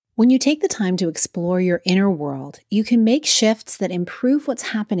When you take the time to explore your inner world, you can make shifts that improve what's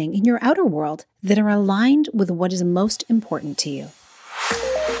happening in your outer world that are aligned with what is most important to you.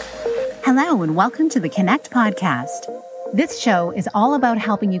 Hello, and welcome to the Connect Podcast. This show is all about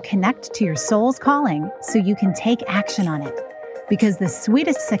helping you connect to your soul's calling so you can take action on it. Because the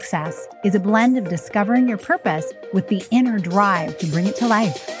sweetest success is a blend of discovering your purpose with the inner drive to bring it to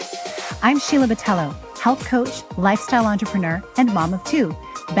life. I'm Sheila Botelho, health coach, lifestyle entrepreneur, and mom of two,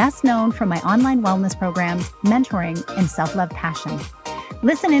 best known for my online wellness programs, mentoring, and self-love passion.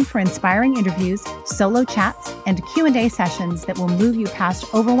 Listen in for inspiring interviews, solo chats, and Q&A sessions that will move you past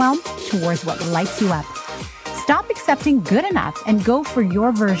overwhelm towards what lights you up. Stop accepting good enough and go for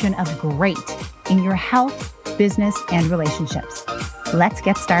your version of great in your health, business, and relationships. Let's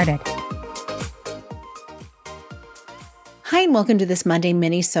get started. Hi, and welcome to this Monday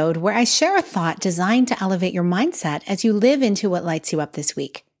mini-sode where I share a thought designed to elevate your mindset as you live into what lights you up this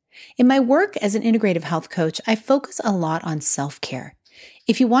week. In my work as an integrative health coach, I focus a lot on self-care.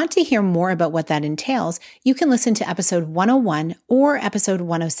 If you want to hear more about what that entails, you can listen to episode 101 or episode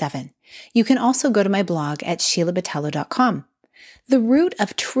 107. You can also go to my blog at sheilabotelho.com. The root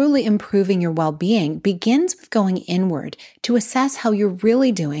of truly improving your well-being begins with going inward to assess how you're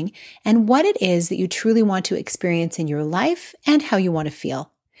really doing and what it is that you truly want to experience in your life and how you want to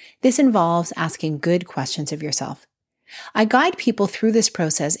feel. This involves asking good questions of yourself. I guide people through this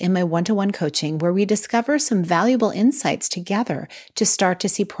process in my one-to-one coaching where we discover some valuable insights together to start to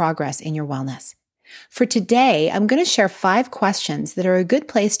see progress in your wellness. For today, I'm going to share 5 questions that are a good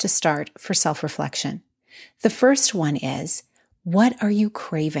place to start for self-reflection. The first one is, what are you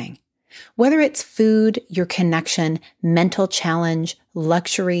craving? Whether it's food, your connection, mental challenge,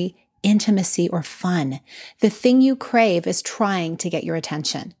 luxury, intimacy, or fun, the thing you crave is trying to get your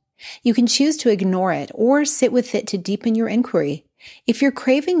attention. You can choose to ignore it or sit with it to deepen your inquiry. If you're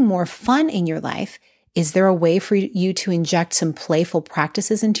craving more fun in your life, is there a way for you to inject some playful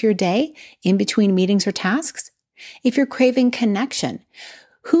practices into your day in between meetings or tasks? If you're craving connection,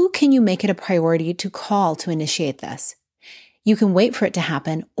 who can you make it a priority to call to initiate this? You can wait for it to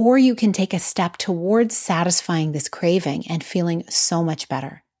happen, or you can take a step towards satisfying this craving and feeling so much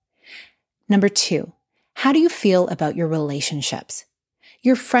better. Number 2, how do you feel about your relationships?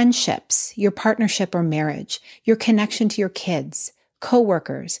 Your friendships, your partnership or marriage, your connection to your kids,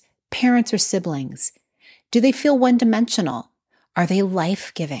 coworkers, parents or siblings. Do they feel one-dimensional? Are they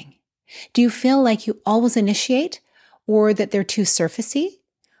life-giving? Do you feel like you always initiate or that they're too surfacey?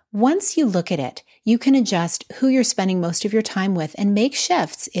 Once you look at it, you can adjust who you're spending most of your time with and make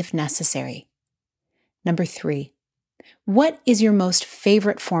shifts if necessary. Number 3, what is your most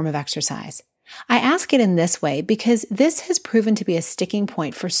favorite form of exercise? I ask it in this way because this has proven to be a sticking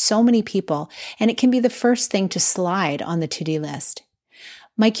point for so many people, and it can be the first thing to slide on the to-do list.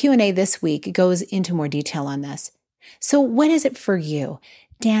 My Q&A this week goes into more detail on this. So what is it for you?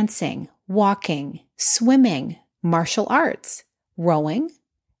 Dancing, walking, swimming, martial arts, rowing,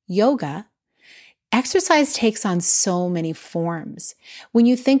 yoga? Exercise takes on so many forms. When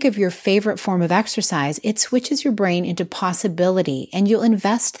you think of your favorite form of exercise, it switches your brain into possibility and you'll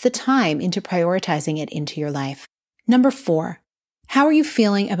invest the time into prioritizing it into your life. Number 4, how are you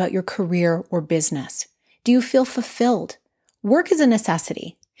feeling about your career or business? Do you feel fulfilled? Work is a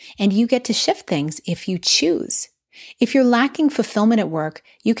necessity, and you get to shift things if you choose. If you're lacking fulfillment at work,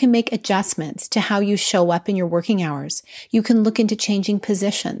 you can make adjustments to how you show up in your working hours. You can look into changing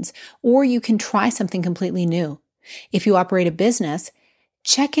positions, or you can try something completely new. If you operate a business,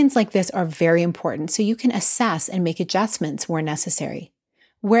 check-ins like this are very important so you can assess and make adjustments where necessary.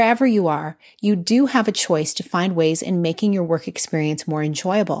 Wherever you are, you do have a choice to find ways in making your work experience more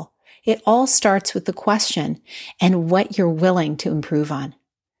enjoyable. It all starts with the question and what you're willing to improve on.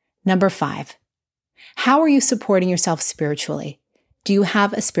 Number 5. How are you supporting yourself spiritually? Do you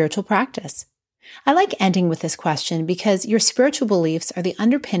have a spiritual practice? I like ending with this question because your spiritual beliefs are the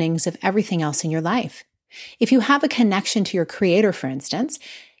underpinnings of everything else in your life. If you have a connection to your creator, for instance,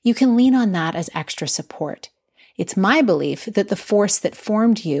 you can lean on that as extra support. It's my belief that the force that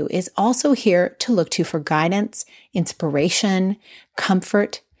formed you is also here to look to for guidance, inspiration,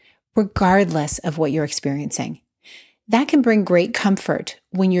 comfort, regardless of what you're experiencing. That can bring great comfort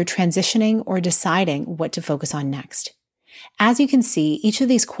when you're transitioning or deciding what to focus on next. As you can see, each of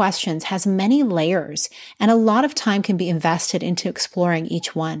these questions has many layers, and a lot of time can be invested into exploring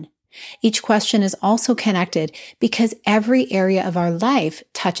each one. Each question is also connected because every area of our life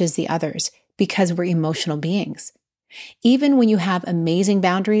touches the others, because we're emotional beings. Even when you have amazing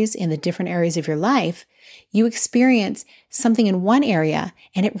boundaries in the different areas of your life, you experience something in one area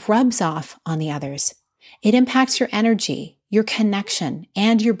and it rubs off on the others. It impacts your energy, your connection,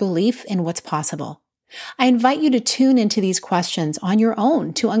 and your belief in what's possible. I invite you to tune into these questions on your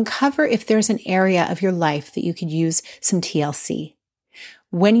own to uncover if there's an area of your life that you could use some TLC.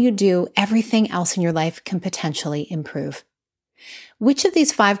 When you do, everything else in your life can potentially improve. Which of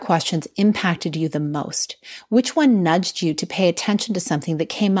these 5 questions impacted you the most? Which one nudged you to pay attention to something that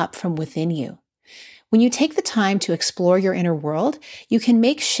came up from within you? When you take the time to explore your inner world, you can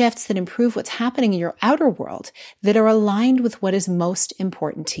make shifts that improve what's happening in your outer world that are aligned with what is most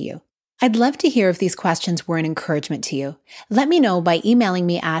important to you. I'd love to hear if these questions were an encouragement to you. Let me know by emailing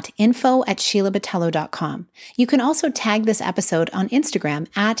me at info@sheilabatello.com. You can also tag this episode on Instagram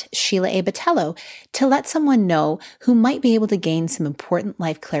at Sheila A. Batello to let someone know who might be able to gain some important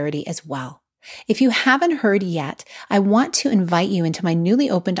life clarity as well. If you haven't heard yet, I want to invite you into my newly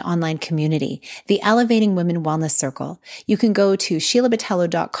opened online community, the Elevating Women Wellness Circle. You can go to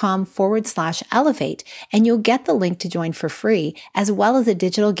sheilabatello.com/elevate, and you'll get the link to join for free, as well as a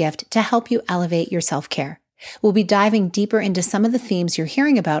digital gift to help you elevate your self-care. We'll be diving deeper into some of the themes you're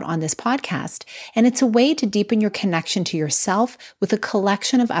hearing about on this podcast, and it's a way to deepen your connection to yourself with a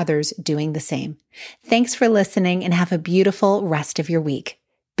collection of others doing the same. Thanks for listening, and have a beautiful rest of your week.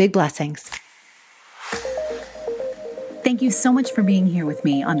 Big blessings. Thank you so much for being here with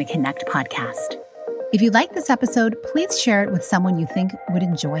me on the Connect podcast. If you like this episode, please share it with someone you think would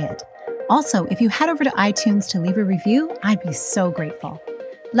enjoy it. Also, if you head over to iTunes to leave a review, I'd be so grateful.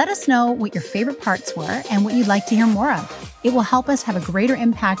 Let us know what your favorite parts were and what you'd like to hear more of. It will help us have a greater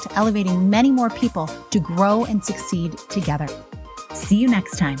impact, elevating many more people to grow and succeed together. See you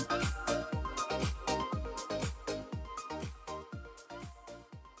next time.